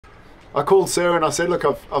I called Sarah and I said, look,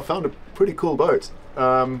 I've found a pretty cool boat.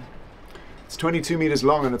 It's 22 meters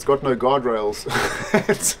long and it's got no guardrails.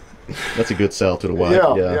 That's a good sell to the wife.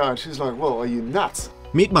 Yeah. And she's like, well, are you nuts?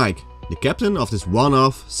 Meet Mike, the captain of this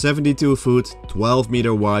one-off, 72-foot,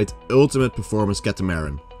 12-meter wide, ultimate performance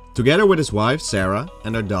catamaran. Together with his wife, Sarah,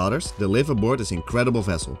 and their daughters, they live aboard this incredible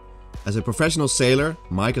vessel. As a professional sailor,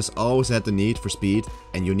 Mike has always had the need for speed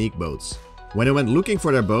and unique boats. When they went looking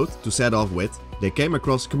for their boat to set off with, they came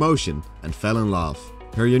across Komotion and fell in love.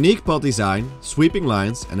 Her unique pod design, sweeping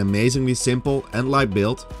lines and amazingly simple and light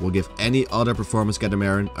build will give any other performance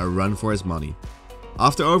catamaran a run for its money.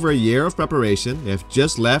 After over a year of preparation, they have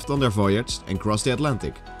just left on their voyage and crossed the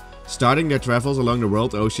Atlantic, starting their travels along the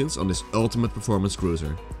world oceans on this ultimate performance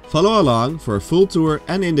cruiser. Follow along for a full tour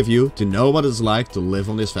and interview to know what it's like to live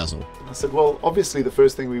on this vessel. I said, well, obviously the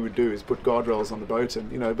first thing we would do is put guardrails on the boat, and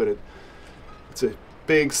but it's a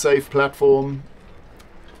big, safe platform.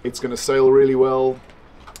 It's going to sail really well.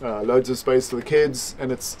 Loads of space for the kids,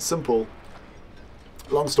 and it's simple.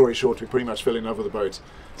 Long story short, we pretty much fell in love with the boat.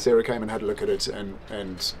 Sarah came and had a look at it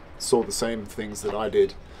and saw the same things that I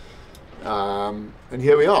did. And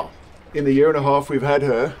here we are. In the year and a half we've had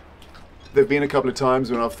her, there have been a couple of times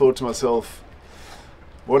when I've thought to myself,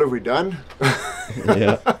 what have we done?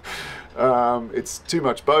 Yeah. It's too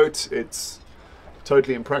much boat, it's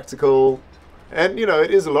totally impractical, and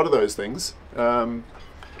it is a lot of those things.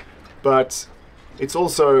 But it's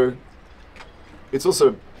also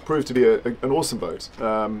proved to be an awesome boat.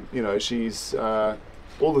 She's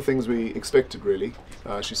all the things we expected, really.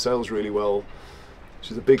 She sails really well.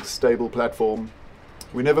 She's a big, stable platform.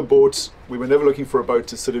 We were never looking for a boat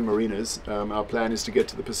to sit in marinas. Our plan is to get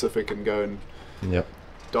to the Pacific and go and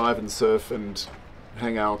dive and surf and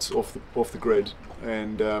hang out off the grid.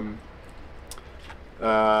 And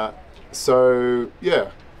so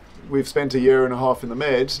yeah, we've spent a year and a half in the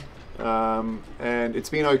Med. And it's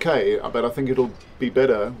been okay, but I think it'll be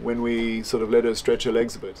better when we sort of let her stretch her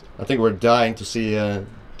legs a bit. I think we're dying to see the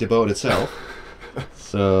boat itself.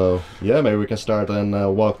 So yeah, maybe we can start and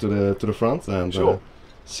walk to the front and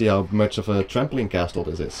see how much of a trampoline castle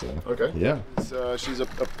this is. Okay. Yeah. So she's a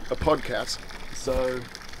podcat. So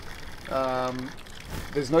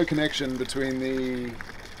there's no connection between the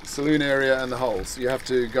saloon area and the hull, so you have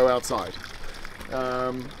to go outside.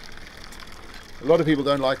 A lot of people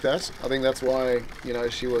don't like that. I think that's why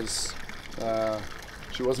she wasn't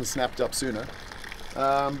snapped up sooner.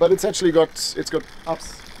 But it's actually got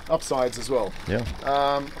upsides as well. Yeah.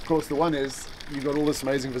 Of course, the one is you've got all this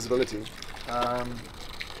amazing visibility,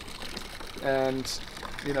 and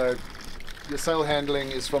your sail handling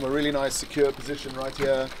is from a really nice, secure position right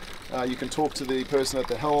here. You can talk to the person at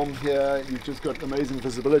the helm here. You've just got amazing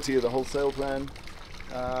visibility of the whole sail plan.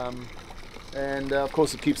 And of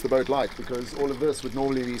course it keeps the boat light, because all of this would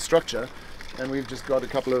normally be structure, and we've just got a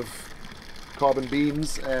couple of carbon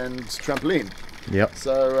beams and trampoline. Yep.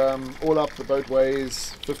 So all up the boat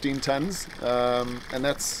weighs 15 tons, and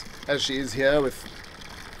that's as she is here, with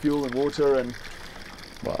fuel and water and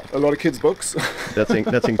a lot of kids' books.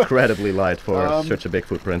 That's incredibly light for such a big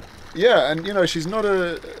footprint. Yeah, and she's not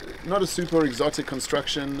a super exotic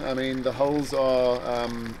construction. I mean, the hulls are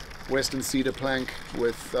Western cedar plank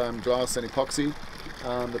with glass and epoxy.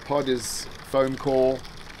 The pod is foam core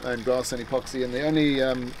and glass and epoxy, and the only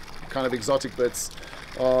kind of exotic bits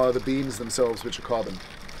are the beams themselves, which are carbon.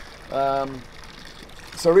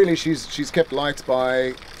 So really she's kept light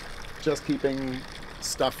by just keeping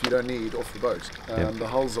stuff you don't need off the boat. The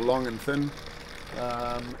hulls are long and thin,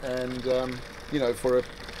 and for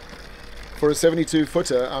a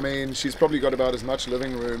 72-footer, I mean, she's probably got about as much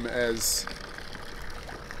living room as,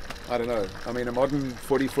 I don't know, I mean, a modern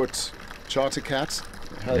 40-foot charter cat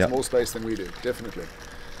has more space than we do, definitely.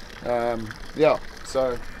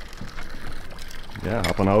 So... Yeah,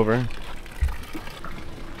 hop on over.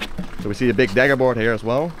 So we see a big dagger board here as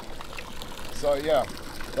well. So yeah,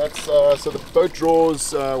 that's so the boat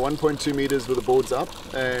draws 1.2 meters with the boards up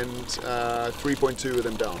and 3.2 with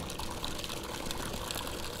them down.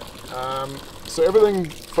 So everything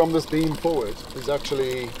from this beam forward is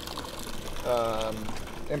actually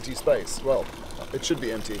empty space. Well, it should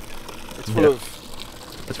be empty. It's full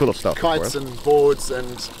of stuff. Kites and boards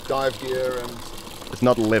and dive gear and. It's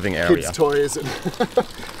not a living area. Kids' toys, and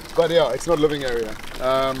but yeah, it's not a living area.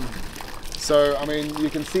 So I mean, you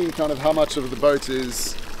can see kind of how much of the boat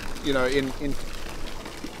is,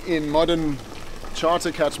 in modern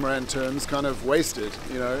charter catamaran terms, kind of wasted.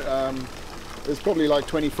 There's probably like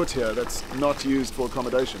 20 foot here that's not used for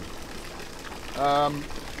accommodation.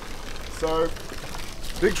 So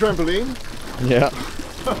big trampoline. Yeah,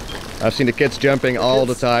 I've seen the kids jumping all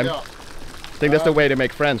the time. Yeah. think that's the way to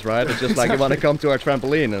make friends, right? It's just like you want to come to our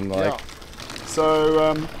trampoline and like. Yeah.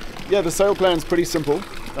 So yeah, the sail plan's pretty simple.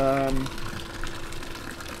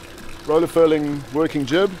 Roller furling working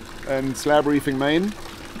jib and slab reefing main,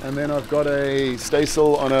 and then I've got a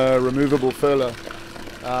staysail on a removable furler,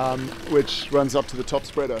 which runs up to the top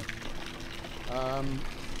spreader.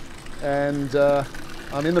 And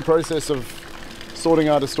I'm in the process of sorting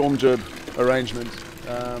out a storm jib arrangement.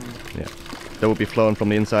 Yeah, that would be flown from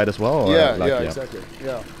the inside as well. Or Yeah, like, yeah, exactly.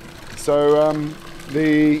 Yeah. So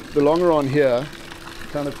the longer on here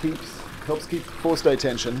kind of helps keep forestay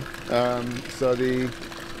tension. So the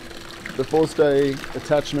forestay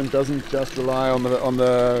attachment doesn't just rely on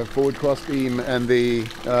the forward cross beam and the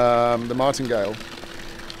martingale.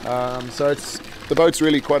 So the boat's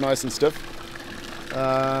really quite nice and stiff.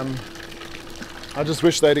 I just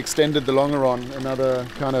wish they'd extended the longeron another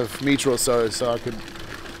kind of metre or so I could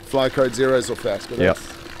fly code zeros off that. But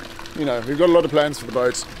that's, you know, we've got a lot of plans for the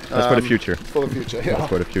boat. That's for the future. For the future, yeah. That's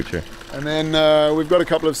for the future. And then we've got a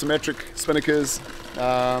couple of symmetric spinnakers,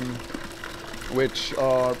 which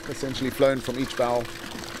are essentially flown from each bow.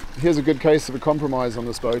 Here's a good case of a compromise on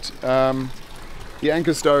this boat. The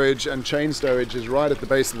anchor stowage and chain stowage is right at the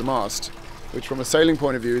base of the mast, which from a sailing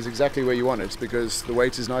point of view is exactly where you want it because the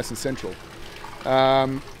weight is nice and central.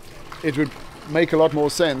 It would make a lot more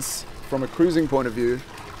sense from a cruising point of view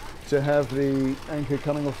to have the anchor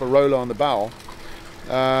coming off a roller on the bow.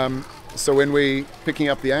 So when we're picking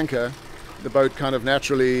up the anchor, the boat kind of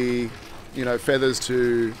naturally, you know, feathers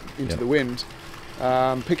into the wind.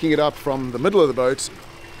 Picking it up from the middle of the boat,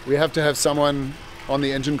 we have to have someone on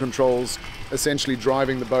the engine controls essentially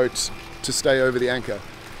driving the boat to stay over the anchor.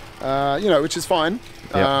 You know, which is fine.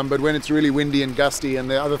 But when it's really windy and gusty and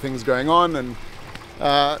there are other things going on, and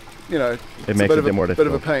you know, it makes it a bit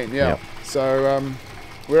of a pain. Yeah. So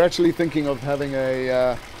we're actually thinking of having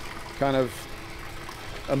a kind of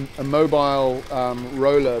a mobile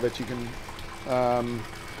roller that you can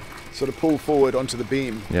sort of pull forward onto the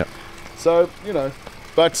beam. Yeah. So you know,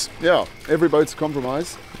 but yeah, every boat's a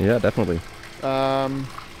compromise. Yeah, definitely.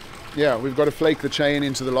 Yeah, we've got to flake the chain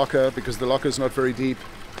into the locker because the locker's not very deep.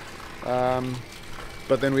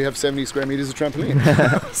 But then we have 70 square meters of trampoline.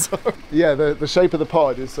 So, yeah, the shape of the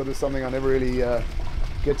pod is sort of something I never really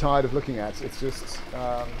get tired of looking at. It's just,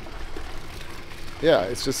 yeah,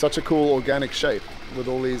 it's just such a cool organic shape with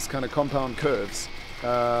all these kind of compound curves.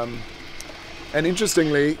 And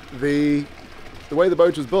interestingly, the way the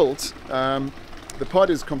boat was built, the pod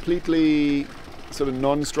is completely sort of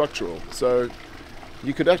non-structural. So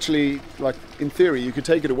you could actually, like in theory, you could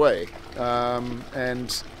take it away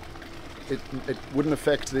and it wouldn't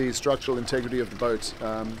affect the structural integrity of the boat.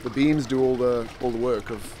 The beams do all the work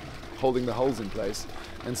of holding the hulls in place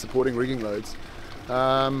and supporting rigging loads.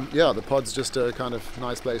 Yeah, the pod's just a kind of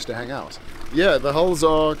nice place to hang out. Yeah, the hulls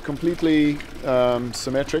are completely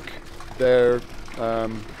symmetric. They're,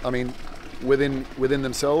 I mean, within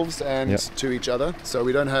themselves and to each other. So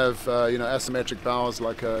we don't have you know, asymmetric bows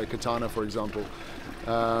like a Katana, for example.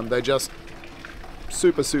 They're just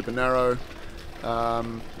super narrow.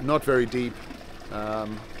 Not very deep, a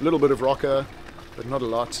little bit of rocker, but not a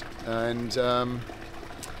lot. And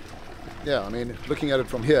yeah, I mean, looking at it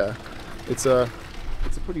from here, it's a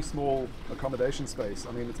pretty small accommodation space.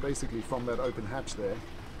 I mean, it's basically from that open hatch there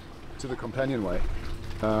to the companionway,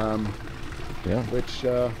 which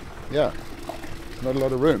yeah, not a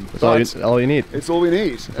lot of room. It's all you need. It's all we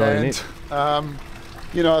need. It's all you need.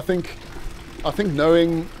 You know, I think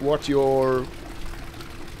knowing what your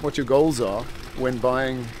goals are when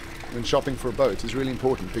shopping for a boat is really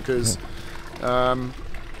important because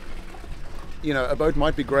you know, a boat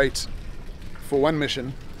might be great for one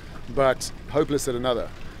mission but hopeless at another.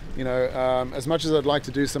 You know, as much as I'd like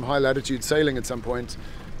to do some high latitude sailing at some point,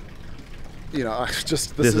 you know,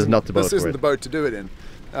 this isn't the boat to do it in.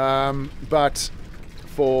 But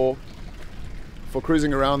for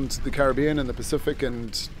cruising around the Caribbean and the Pacific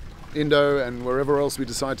and Indo and wherever else we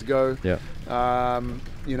decide to go,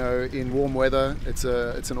 you know, in warm weather, it's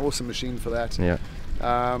an awesome machine for that.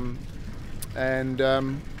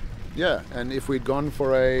 Yeah, and if we'd gone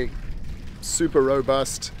for a super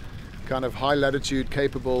robust kind of high latitude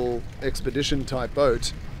capable expedition type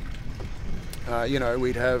boat, you know,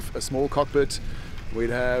 we'd have a small cockpit, we'd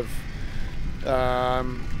have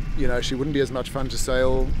you know, she wouldn't be as much fun to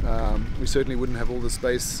sail, we certainly wouldn't have all the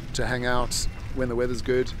space to hang out when the weather's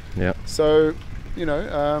good. So, you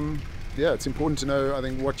know, yeah, it's important to know, I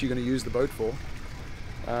think, what you're going to use the boat for,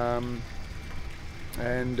 and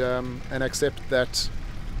accept that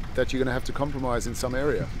you're going to have to compromise in some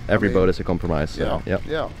area. Every boat is a compromise. So,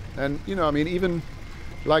 yeah. And you know, I mean, even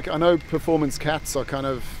like I know performance cats are kind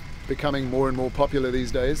of becoming more and more popular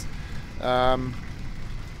these days.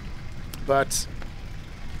 But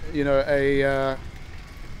you know, a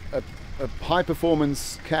high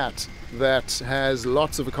performance cat that has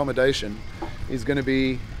lots of accommodation is going to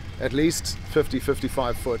be at least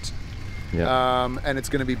 50-55 foot. And it's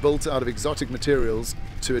going to be built out of exotic materials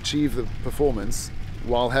to achieve the performance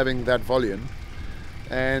while having that volume,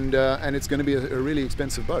 and it's going to be a really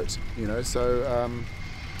expensive boat, you know. So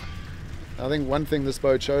I think one thing this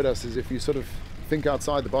boat showed us is if you sort of think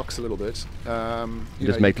outside the box a little bit, you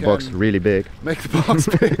just make the box really big. Make the box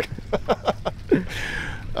big.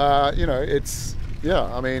 You know, it's, yeah,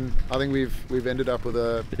 I mean, I think we've ended up with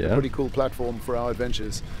a pretty cool platform for our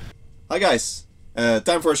adventures. Hi guys,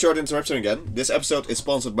 time for a short interruption again. This episode is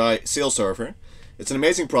sponsored by SailServer. It's an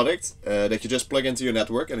amazing product that you just plug into your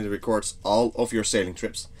network and it records all of your sailing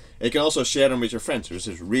trips. And you can also share them with your friends, which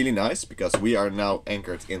is really nice because we are now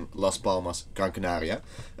anchored in Las Palmas, Gran Canaria.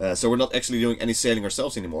 So we're not actually doing any sailing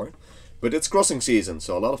ourselves anymore. But it's crossing season,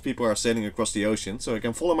 so a lot of people are sailing across the ocean. So I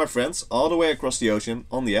can follow my friends all the way across the ocean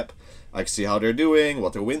on the app. I can see how they're doing,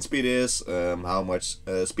 what their wind speed is, how much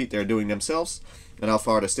speed they're doing themselves, and how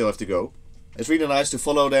far they still have to go. It's really nice to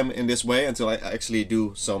follow them in this way until I actually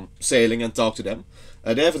do some sailing and talk to them.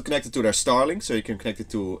 They have it connected to their Starlink, so you can connect it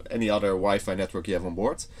to any other Wi-Fi network you have on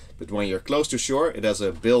board. But when you're close to shore, it has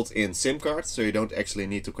a built-in SIM card, so you don't actually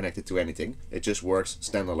need to connect it to anything. It just works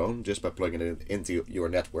standalone, just by plugging it into your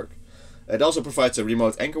network. It also provides a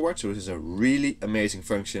remote anchor watch, which is a really amazing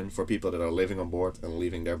function for people that are living on board and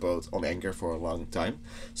leaving their boat on anchor for a long time.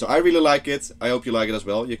 So I really like it. I hope you like it as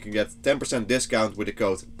well. You can get 10% discount with the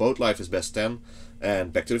code BoatlifeIsBest10.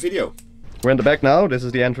 And back to the video. We're in the back now. This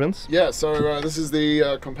is the entrance. Yeah, so this is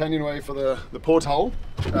the companionway for the porthole.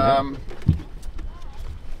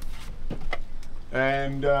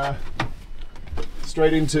 And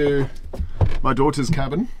straight into my daughter's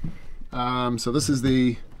cabin. So this is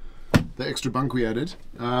the extra bunk we added.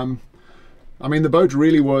 I mean, the boat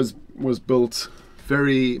really was built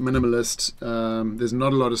very minimalist. There's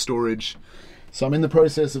not a lot of storage, so I'm in the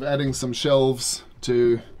process of adding some shelves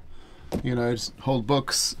to, you know, hold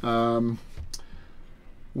books.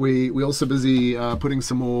 We also busy putting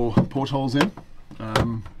some more portholes in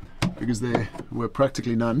because there were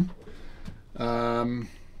practically none.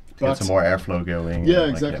 Get some more airflow going. Yeah,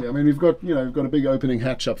 exactly. I mean, we've got a big opening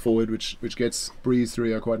hatch up forward, which gets breeze through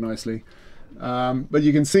here quite nicely. But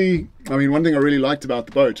you can see, I mean, one thing I really liked about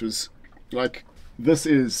the boat was, like, this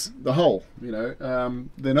is the hull. You know,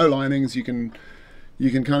 there are no linings. You can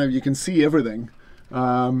see everything.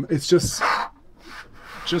 It's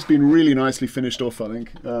just been really nicely finished off. I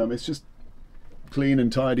think it's just clean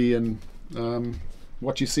and tidy, and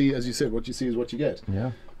what you see, as you said, what you see is what you get.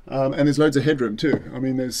 Yeah. And there's loads of headroom too. I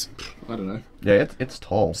mean, there's, I don't know. Yeah, it's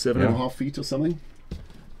tall. 7.5 feet or something.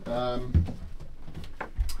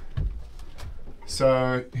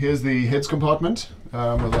 So here's the heads compartment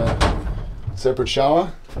with a separate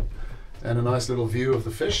shower and a nice little view of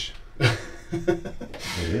the fish. It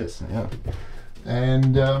is, yeah.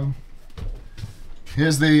 And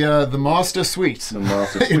here's the master suite. The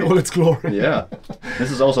master suite. In all its glory. Yeah.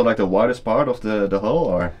 This is also like the widest part of the hull,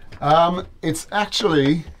 or? It's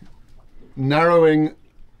actually narrowing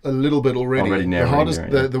a little bit already.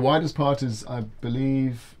 The widest part is, I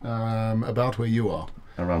believe, about where you are.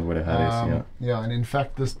 Around where the head is, yeah. Yeah, and in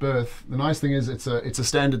fact, this berth, the nice thing is it's a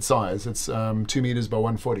standard size. It's 2 meters by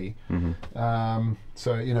 140. Mm-hmm.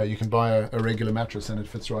 So you know, you can buy a regular mattress and it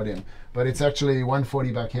fits right in. But it's actually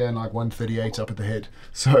 140 back here and like 138 up at the head.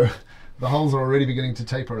 So the hulls are already beginning to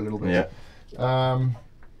taper a little bit. Yeah.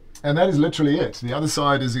 And that is literally it. The other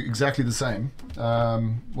side is exactly the same.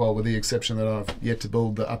 Well, with the exception that I've yet to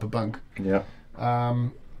build the upper bunk. Yeah.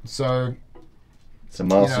 So it's a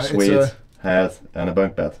master suite, head, and a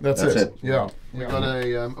bunk bed. That's it. Yeah. We've got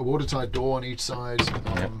a watertight door on each side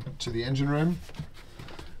to the engine room,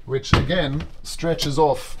 which again stretches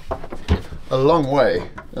off a long way.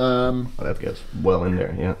 Well, that gets well in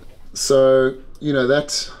there, yeah. So, you know,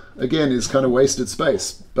 that again is kind of wasted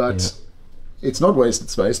space, but it's not wasted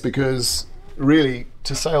space because really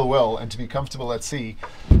to sail well and to be comfortable at sea,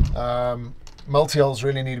 multi-hulls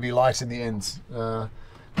really need to be light in the ends,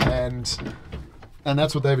 and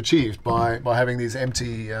that's what they've achieved by having these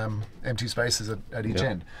empty spaces at each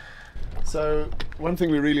end. So one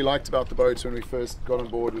thing we really liked about the boat when we first got on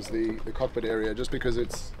board was the cockpit area, just because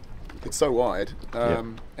it's so wide,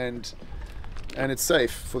 and it's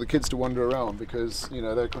safe for the kids to wander around because, you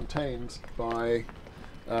know, they're contained by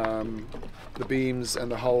the beams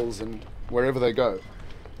and the hulls and wherever they go.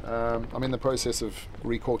 I'm in the process of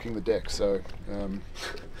recorking the deck, so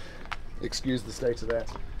excuse the state of that.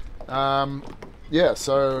 yeah,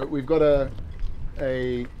 so we've got a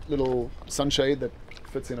little sunshade that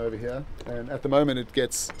fits in over here, and at the moment it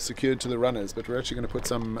gets secured to the runners, but we're actually going to put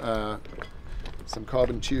some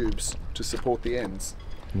carbon tubes to support the ends.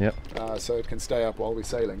 Yep. So it can stay up while we're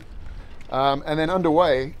sailing. And then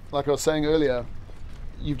underway, like I was saying earlier,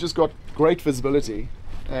 you've just got great visibility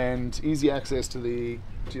and easy access to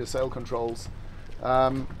your sail controls.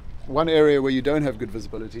 One area where you don't have good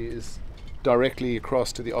visibility is directly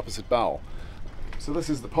across to the opposite bow. So this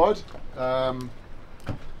is the pod.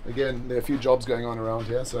 Again, there are a few jobs going on around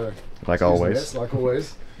here, so like always. Yes, like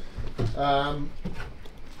always.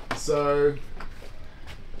 So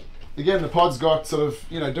again, the pod's got sort of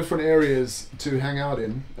different areas to hang out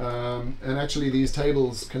in, and actually these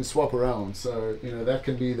tables can swap around. So that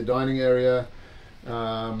can be the dining area.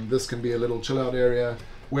 This can be a little chill out area.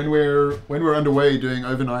 When we're underway doing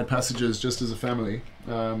overnight passages just as a family,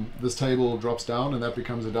 this table drops down and that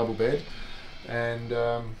becomes a double bed, and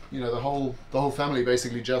the whole family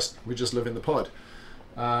basically we just live in the pod.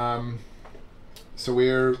 So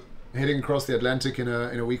we're heading across the Atlantic in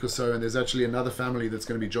a week or so, and there's actually another family that's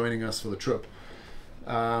going to be joining us for the trip.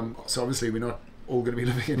 So obviously we're not all going to be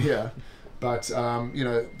living in here, but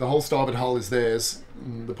the whole starboard hull is theirs,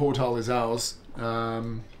 the port hull is ours,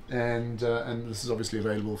 and this is obviously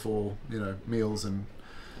available for meals and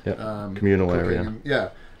communal cooking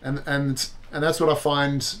area. And that's what I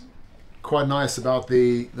find quite nice about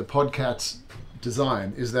the Podcat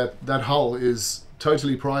design, is that hull is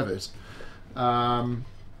totally private.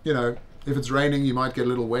 If it's raining, you might get a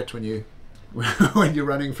little wet when you're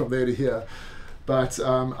running from there to here, but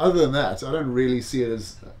other than that, I don't really see it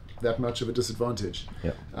as that much of a disadvantage.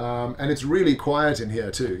 Yep. And it's really quiet in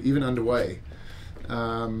here too, even underway.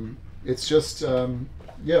 It's just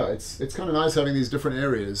it's kind of nice having these different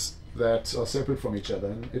areas that are separate from each other,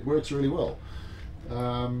 and it works really well.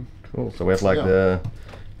 Cool. So we have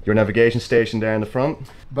your navigation station there in the front.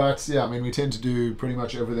 But yeah, I mean, we tend to do pretty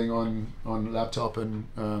much everything on laptop and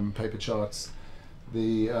paper charts.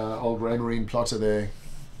 The old Raymarine plotter there,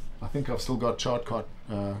 I think I've still got chart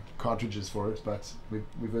cartridges for it, but we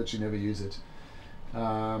virtually never use it.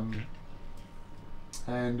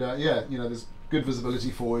 There's good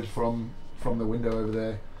visibility forward from the window over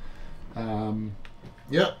there.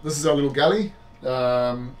 This is our little galley.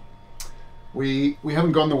 We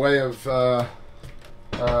haven't gone the way of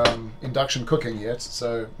induction cooking yet,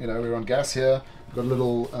 so we're on gas here. We've got a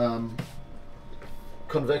little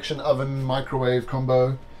convection oven microwave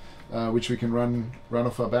combo, which we can run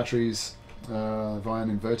off our batteries via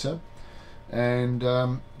an inverter, and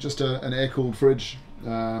just an air-cooled fridge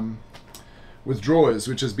with drawers,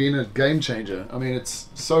 which has been a game changer. I mean, it's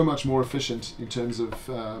so much more efficient in terms of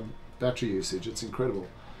battery usage. It's incredible.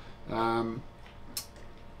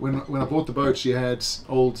 When I bought the boat, she had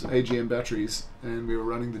old AGM batteries, and we were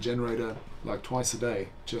running the generator like twice a day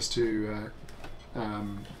just to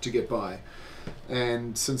get by.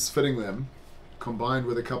 And since fitting them, combined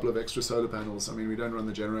with a couple of extra solar panels, I mean, we don't run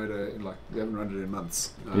the generator we haven't run it in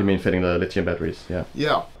months. You mean fitting the lithium batteries? Yeah.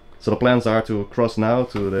 Yeah. So the plans are to cross now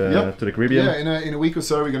to the Caribbean. Yeah, in a week or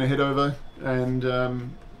so we're going to head over, and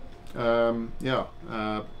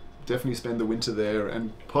definitely spend the winter there,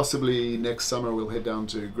 and possibly next summer we'll head down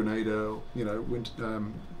to Grenada.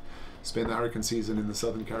 Spend the hurricane season in the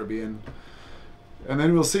southern Caribbean, and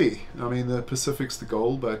then we'll see. I mean, the Pacific's the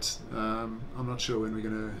goal, but I'm not sure if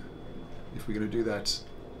we're gonna do that.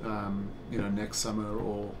 Next summer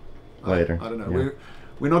or later. I don't know.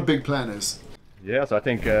 We're not big planners. Yeah, so I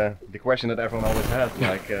think the question that everyone always has,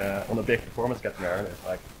 like on a big performance catamaran, is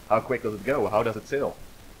like, how quick does it go? How does it sail?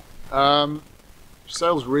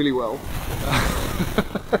 Sails really well.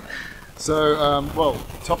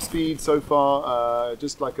 Top speed so far,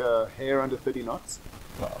 just like a hair under 30 knots.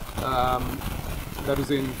 Wow. That is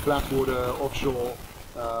in flat water offshore,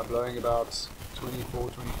 blowing about 24,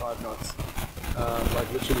 25 knots.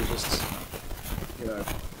 Like literally just, a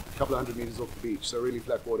couple of hundred meters off the beach, so really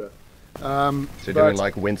flat water. So you're doing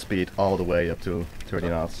like wind speed all the way up to 30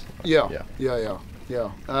 knots? Yeah.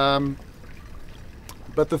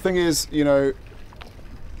 But the thing is,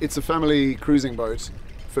 it's a family cruising boat,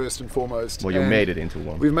 first and foremost. Well, you made it into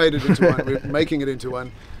one. We've made it into one. We're making it into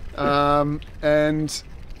one. And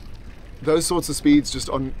those sorts of speeds just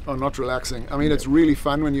are not relaxing. I mean, it's really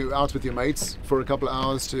fun when you're out with your mates for a couple of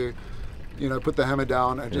hours to, put the hammer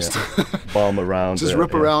down and just bomb around. Just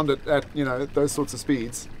rip around at those sorts of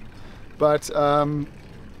speeds. But I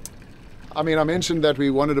mentioned that we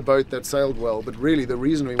wanted a boat that sailed well, but really the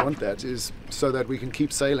reason we want that is so that we can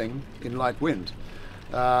keep sailing in light wind,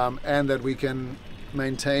 and that we can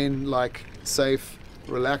maintain like safe,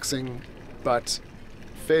 relaxing, but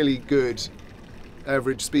fairly good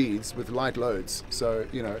average speeds with light loads. So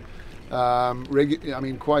you know, I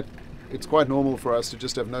mean, it's quite normal for us to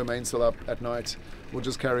just have no mainsail up at night. We'll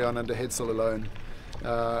just carry on under headsail alone.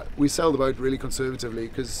 We sail the boat really conservatively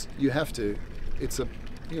because you have to. It's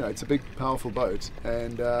a big, powerful boat,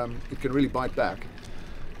 and it can really bite back.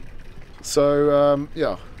 So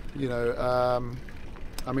yeah, you know,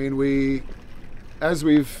 I mean, as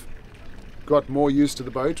we've got more used to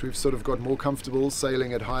the boat, we've sort of got more comfortable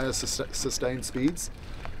sailing at higher sustained speeds.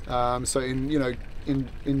 So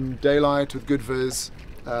in daylight with good viz,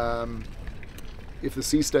 if the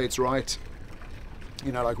sea state's right,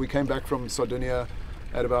 you know, like we came back from Sardinia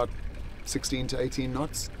at about 16 to 18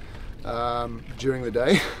 knots during the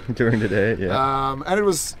day. During the day, yeah. And it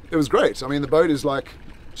was great. I mean, the boat is like,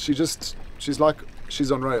 she's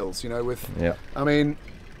on rails, you know, with, yeah. I mean,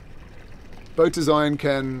 boat design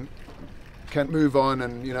can move on,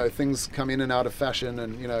 and, you know, things come in and out of fashion,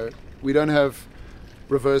 and, you know, we don't have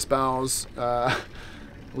reverse bows.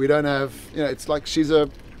 We don't have, you know, it's like she's a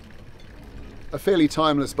fairly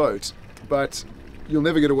timeless boat, but you'll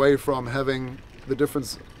never get away from having the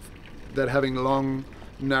difference that having long,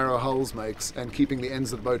 narrow hulls makes, and keeping the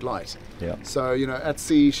ends of the boat light. Yeah. So, you know, at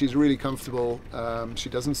sea she's really comfortable. She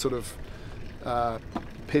doesn't sort of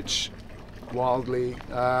pitch wildly,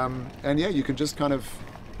 and yeah, you can just kind of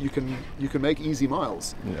you can make easy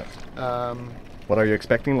miles. Yeah. What are you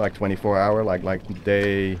expecting? Like 24-hour, like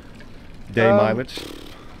day mileage?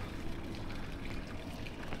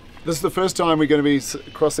 This is the first time we're going to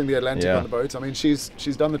be crossing the Atlantic Yeah. on the boat. I mean, she's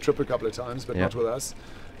done the trip a couple of times, but Yeah. not with us.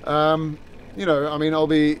 You know, I mean, I'll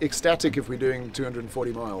be ecstatic if we're doing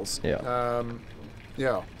 240 miles. Yeah.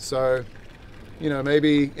 Yeah. So, you know,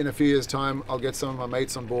 maybe in a few years' time, I'll get some of my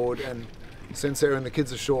mates on board and send Sarah and the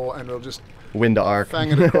kids ashore, and we'll just Win the arc.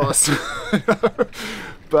 fang it across.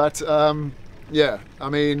 But yeah, I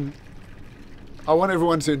mean, I want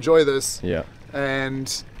everyone to enjoy this, Yeah.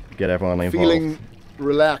 and Get everyone involved. feeling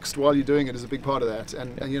relaxed while you're doing it is a big part of that,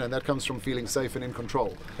 and you know, that comes from feeling safe and in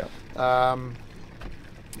control. Yeah.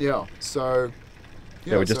 Yeah. So.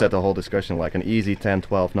 Yeah, we just had the whole discussion, like an easy 10,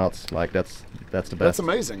 12 knots, like that's the best. That's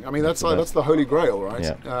amazing. I mean, that's the the holy grail, right?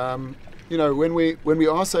 Yeah. You know, when we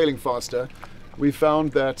are sailing faster, we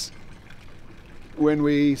found that when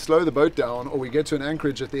we slow the boat down or we get to an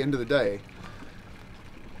anchorage at the end of the day,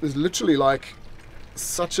 there's literally like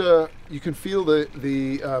you can feel the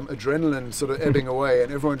adrenaline sort of ebbing away,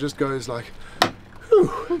 and everyone just goes like,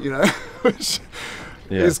 whew, you know, which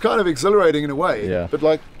Yeah. is kind of exhilarating in a way. Yeah. But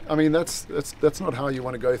like, I mean, that's not how you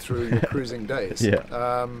want to go through your cruising days.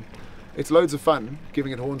 Yeah. It's loads of fun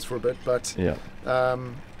giving it horns for a bit, but Yeah.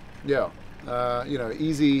 yeah, you know,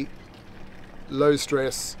 easy, low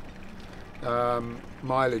stress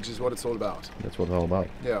mileage is what it's all about. That's what it's all about.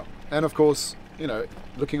 Yeah, and of course, you know,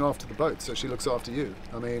 looking after the boat, so she looks after you.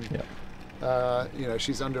 I mean, Yeah. you know,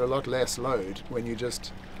 she's under a lot less load when you're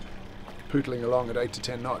just pootling along at 8 to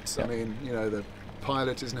 10 knots. Yeah. I mean, you know, the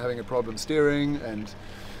pilot isn't having a problem steering, and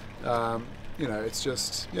you know, it's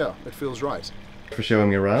just, yeah, it feels right. For showing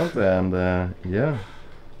me around, and yeah,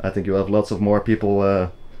 I think you have lots of more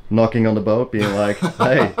people knocking on the boat, being like,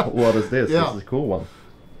 "Hey, what is this? Yeah. This is a cool one."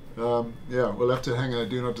 Yeah, we'll have to hang a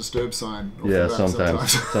do not disturb sign. Yeah,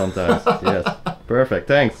 sometimes. Yes, perfect.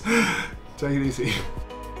 Thanks. Take it easy.